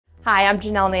Hi, I'm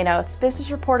Janelle Nanos,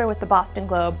 business reporter with the Boston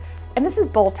Globe, and this is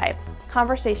Bowl Types,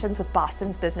 conversations with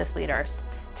Boston's business leaders.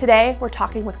 Today, we're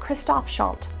talking with Christophe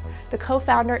Chantre, the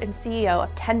co-founder and CEO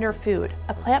of Tender Food,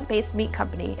 a plant-based meat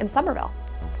company in Somerville.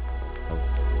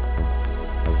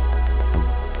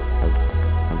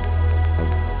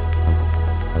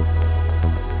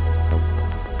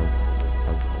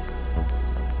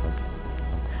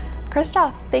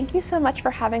 Christophe, thank you so much for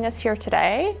having us here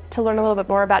today to learn a little bit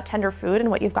more about Tender Food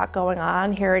and what you've got going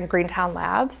on here in Greentown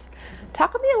Labs.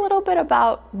 Talk with me a little bit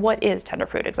about what is Tender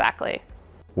Food exactly.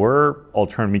 We're an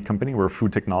alternative meat company, we're a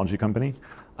food technology company,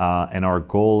 and our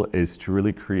goal is to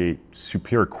really create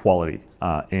superior quality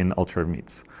in alternative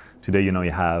meats. Today, you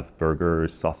have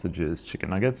burgers, sausages,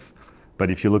 chicken nuggets,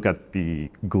 but if you look at the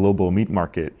global meat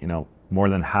market, more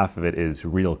than half of it is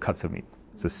real cuts of meat.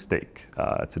 It's a steak,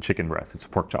 it's a chicken breast, it's a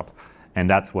pork chop. And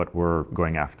that's what we're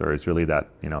going after, is really that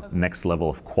next level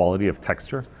of quality of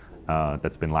texture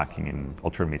that's been lacking in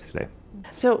alternative meats today.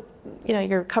 So,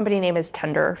 your company name is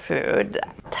Tender Food.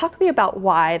 Talk to me about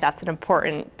why that's an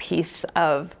important piece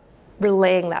of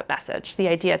relaying that message, the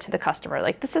idea to the customer.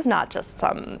 Like, this is not just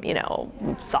some,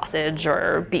 sausage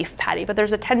or beef patty, but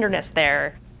there's a tenderness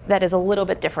there that is a little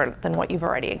bit different than what you've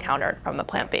already encountered from the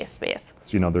plant-based space.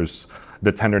 There's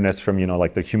the tenderness from,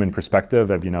 like the human perspective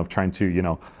of, trying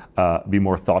to, be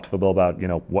more thoughtful about,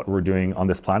 what we're doing on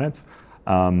this planet.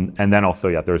 And then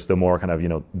also, there's the more kind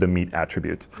of, the meat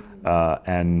attribute.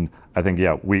 And I think,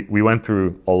 we went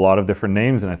through a lot of different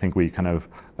names, and I think we kind of,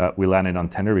 we landed on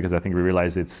tender because I think we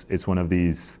realized it's one of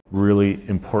these really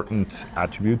important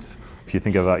attributes. If you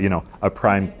think of a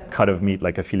prime cut of meat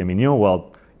like a filet mignon,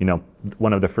 well,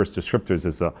 one of the first descriptors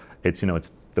is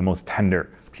it's the most tender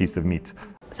piece of meat.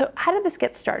 So how did this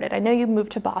get started? I know you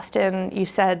moved to Boston, you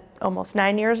said almost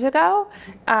 9 years ago.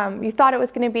 You thought it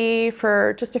was going to be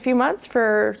for just a few months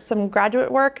for some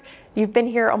graduate work. You've been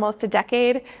here almost a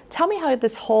decade. Tell me how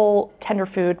this whole Tender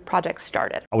Food project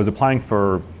started. I was applying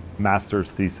for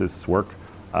master's thesis work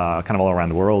kind of all around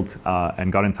the world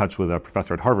and got in touch with a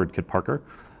professor at Harvard, Kit Parker.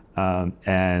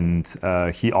 And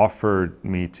he offered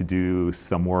me to do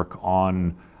some work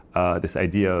on this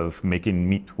idea of making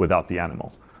meat without the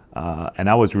animal. And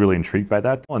I was really intrigued by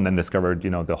that, and then discovered,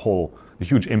 the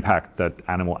huge impact that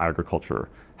animal agriculture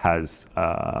has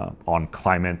on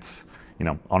climate,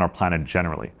 on our planet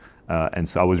generally. And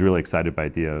so I was really excited by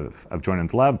the idea of joining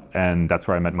the lab, and that's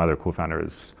where I met my other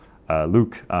co-founders,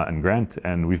 Luke and Grant,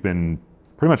 and we've been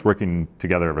pretty much working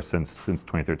together ever since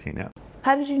 2013. Yeah.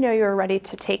 How did you know you were ready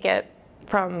to take it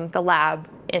from the lab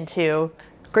into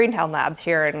Greentown Labs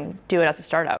here and do it as a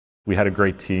startup? We had a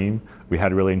great team, we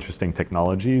had really interesting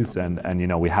technologies, and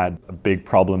we had a big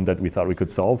problem that we thought we could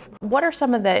solve. What are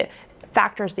some of the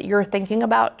factors that you're thinking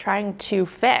about trying to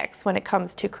fix when it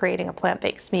comes to creating a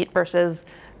plant-based meat versus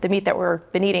the meat that we've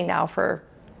been eating now for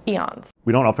eons?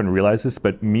 We don't often realize this,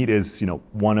 but meat is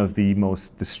one of the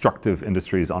most destructive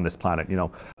industries on this planet.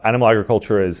 Animal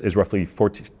agriculture is roughly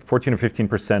 14 or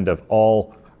 15% of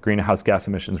all greenhouse gas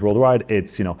emissions worldwide.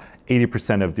 It's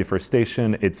 80% of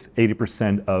deforestation. It's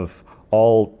 80% of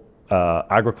all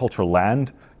agricultural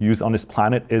land used on this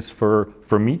planet is for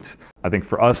meat. I think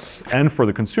for us and for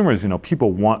the consumers,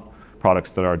 people want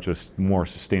products that are just more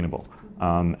sustainable.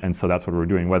 And so that's what we're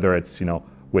doing, whether it's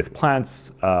with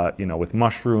plants, with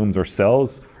mushrooms or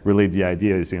cells. Really, the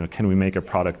idea is can we make a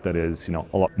product that is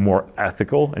a lot more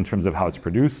ethical in terms of how it's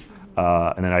produced,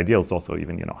 and then ideal is also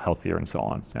even healthier and so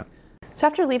on. Yeah. So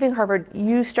after leaving Harvard,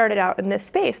 you started out in this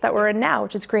space that we're in now,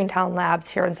 which is Greentown Labs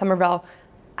here in Somerville.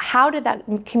 How did that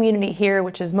community here,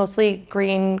 which is mostly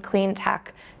green, clean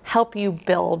tech, help you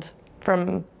build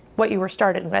from what you were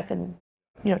started with in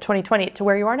 2020 to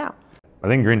where you are now? I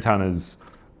think Greentown is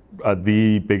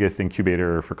the biggest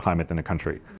incubator for climate in the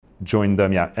country. Joined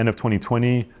them, end of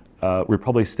 2020. We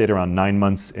probably stayed around 9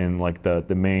 months in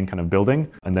the main kind of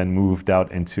building, and then moved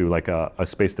out into a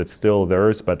space that's still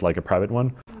theirs, but like a private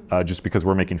one, just because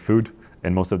we're making food,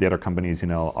 and most of the other companies,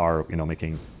 are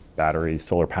making batteries,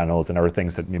 solar panels, and other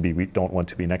things that maybe we don't want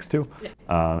to be next to.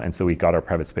 And so we got our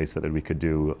private space so that we could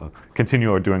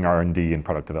continue doing R&D and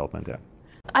product development. Yeah.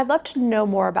 I'd love to know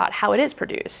more about how it is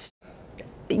produced.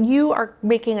 You are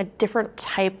making a different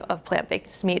type of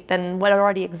plant-based meat than what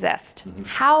already exists. Mm-hmm.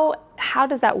 How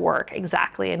does that work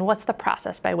exactly, and what's the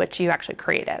process by which you actually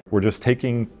create it? We're just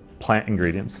taking plant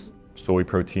ingredients, soy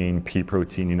protein, pea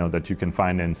protein, that you can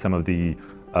find in some of the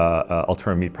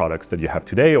alternative meat products that you have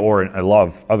today, or in a lot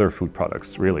of other food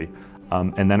products, really.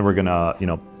 And then we're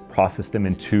gonna, process them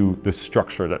into the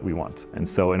structure that we want. And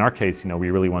so in our case, we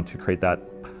really want to create that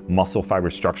muscle fiber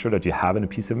structure that you have in a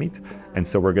piece of meat. And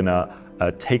so we're gonna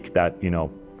take that,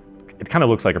 it kind of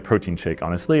looks like a protein shake,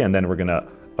 honestly, and then we're gonna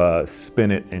spin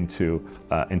it into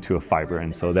a fiber,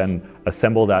 and so then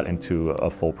assemble that into a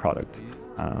full product.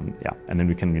 Yeah, and then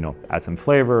we can add some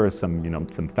flavor,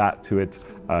 some fat to it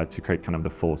to create kind of the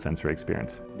full sensory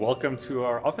experience. Welcome to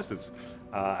our offices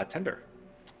at Tender,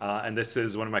 and this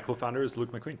is one of my co-founders,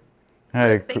 Luke McQueen.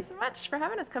 Hey. Thanks so much for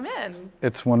having us come in.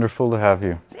 It's wonderful to have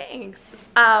you. Thanks.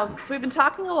 So we've been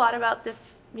talking a lot about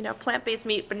this, plant-based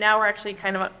meat, but now we're actually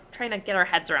kind of trying to get our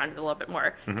heads around it a little bit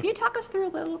more. Can you talk us through a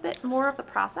little bit more of the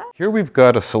process? Here we've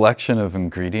got a selection of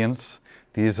ingredients.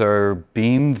 These are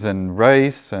beans and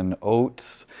rice and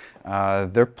oats.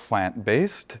 They're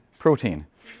plant-based protein.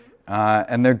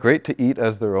 And they're great to eat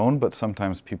as their own, but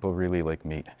sometimes people really like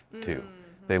meat too.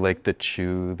 They like the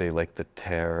chew, they like the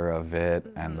tear of it,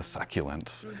 and the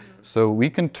succulence. So we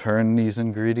can turn these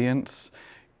ingredients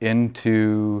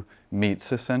into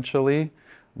meats essentially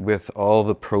with all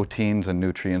the proteins and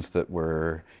nutrients that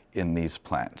were in these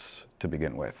plants to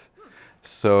begin with.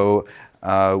 So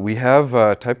we have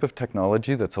a type of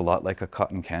technology that's a lot like a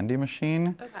cotton candy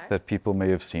machine that people may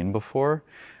have seen before.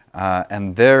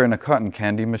 And there in a cotton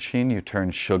candy machine, you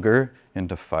turn sugar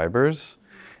into fibers.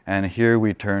 And here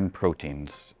we turn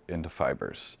proteins into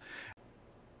fibers.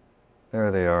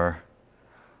 There they are.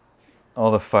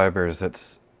 All the fibers,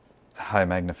 it's high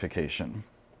magnification.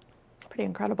 It's pretty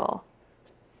incredible.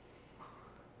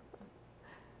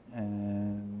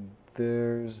 And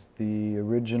there's the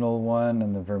original one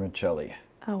and the vermicelli.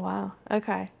 Oh wow.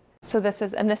 Okay. So this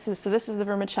is the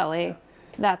vermicelli.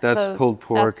 That's pulled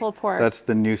pork. That's pulled pork. That's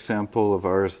the new sample of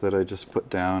ours that I just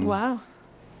put down. Wow.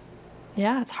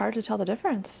 Yeah, it's hard to tell the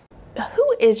difference.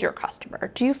 Who is your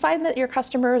customer? Do you find that your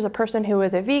customer is a person who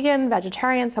is a vegan,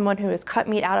 vegetarian, someone who has cut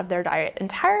meat out of their diet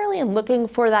entirely and looking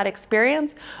for that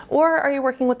experience? Or are you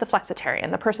working with the flexitarian,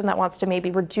 the person that wants to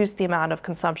maybe reduce the amount of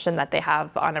consumption that they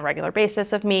have on a regular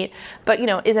basis of meat, but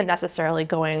isn't necessarily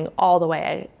going all the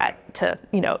way to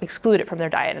exclude it from their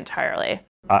diet entirely?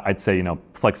 I'd say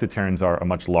flexitarians are a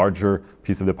much larger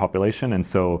piece of the population, and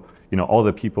so all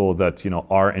the people that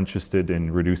are interested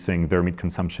in reducing their meat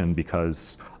consumption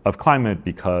because of climate,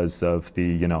 because of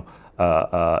the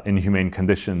inhumane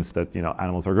conditions that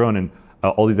animals are grown in,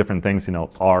 all these different things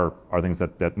are things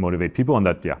that motivate people, and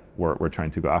that we're trying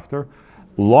to go after.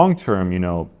 Long term,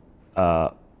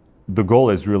 the goal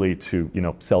is really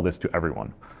to sell this to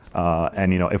everyone,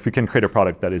 and if we can create a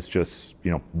product that is just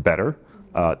better,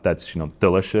 that's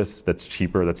delicious, that's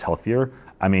cheaper, that's healthier,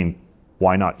 I mean,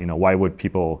 why not? Why would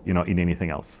people eat anything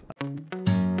else?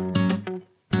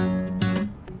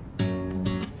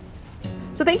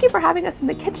 So thank you for having us in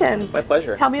the kitchen. It's my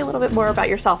pleasure. Tell me a little bit more about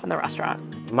yourself and the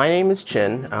restaurant. My name is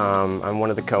Chin. I'm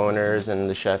one of the co-owners and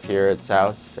the chef here at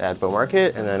Souse at Bow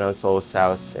Market, and then also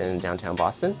Souse in downtown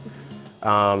Boston.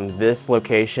 This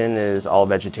location is all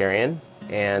vegetarian,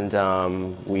 and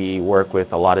we work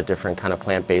with a lot of different kind of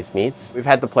plant-based meats. We've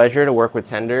had the pleasure to work with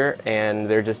Tender, and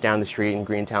they're just down the street in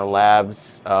Greentown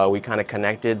Labs. We kind of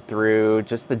connected through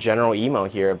just the general email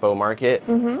here at Bow Market.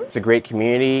 It's a great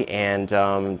community, and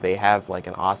they have like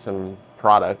an awesome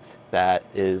product that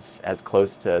is as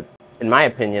close to, in my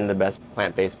opinion, the best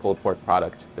plant-based pulled pork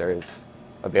product there is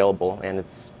available, and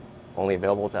it's only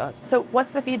available to us. So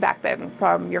what's the feedback been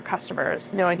from your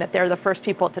customers, knowing that they're the first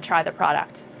people to try the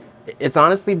product? It's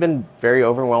honestly been very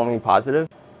overwhelmingly positive.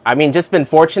 I mean, just been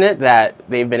fortunate that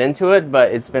they've been into it,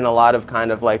 but it's been a lot of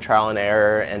kind of like trial and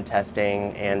error and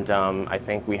testing, and I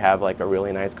think we have like a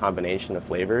really nice combination of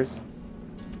flavors.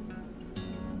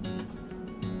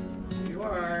 You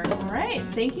are. All right,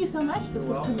 thank you so much. This is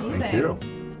amazing. Thank you.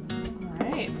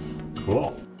 All right.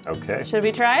 Cool. Okay. Should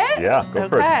we try it? Yeah, go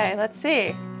for it. Okay, let's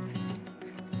see.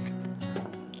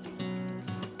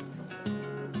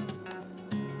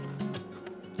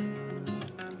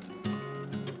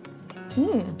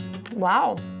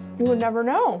 Wow, you would never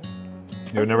know.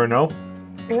 You would never know?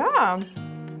 Yeah.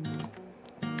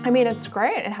 I mean, it's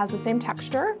great. It has the same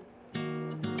texture,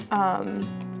 a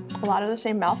lot of the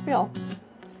same mouthfeel.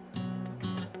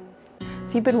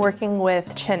 So you've been working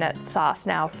with Chin at Sauce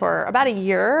now for about a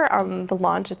year on the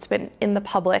launch. It's been in the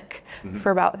public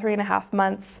for about 3.5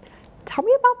 months. Tell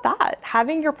me about that,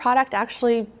 having your product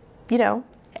actually,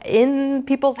 in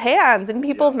people's hands, in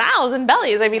people's mouths and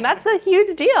bellies. I mean, that's a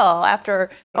huge deal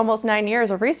after almost 9 years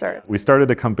of research. We started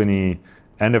the company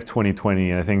end of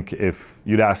 2020, and I think if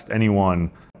you'd asked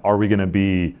anyone, are we going to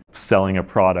be selling a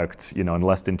product, in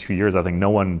less than 2 years, I think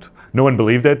no one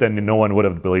believed it, and no one would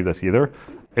have believed us either.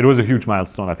 It was a huge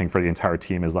milestone, I think, for the entire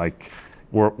team. Is like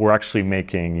we're actually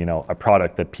making a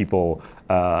product that people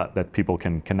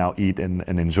can now eat and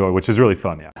enjoy, which is really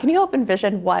fun. Yeah. Can you help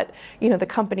envision what the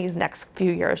company's next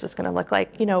few years is going to look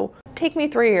like? take me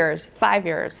 3 years, 5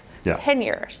 years, Yeah. 10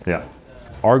 years. Yeah.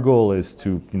 Our goal is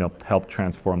to, help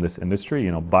transform this industry,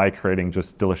 by creating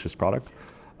just delicious product.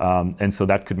 And so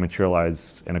that could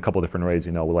materialize in a couple different ways,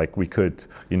 like we could,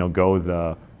 go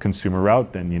the consumer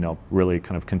route and, really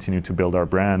kind of continue to build our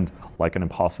brand like an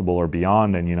Impossible or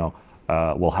beyond. And,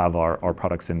 we'll have our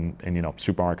products in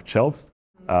supermarket shelves.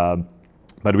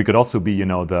 But we could also be,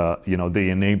 the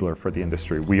enabler for the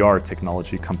industry. We are a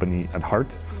technology company at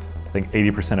heart. I think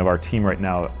 80% of our team right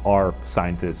now are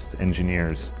scientists,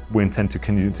 engineers. We intend to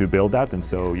continue to build that, and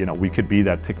so we could be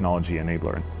that technology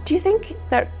enabler. Do you think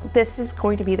that this is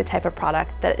going to be the type of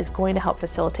product that is going to help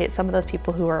facilitate some of those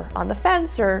people who are on the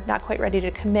fence or not quite ready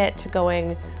to commit to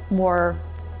going more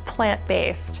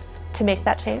plant-based to make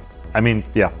that change? I mean,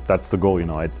 yeah, that's the goal.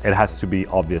 It has to be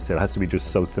obvious. It has to be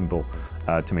just so simple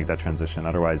to make that transition.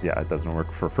 Otherwise, yeah, it doesn't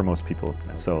work for most people.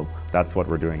 And so that's what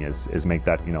we're doing is make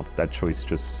that that choice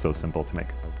just so simple to make.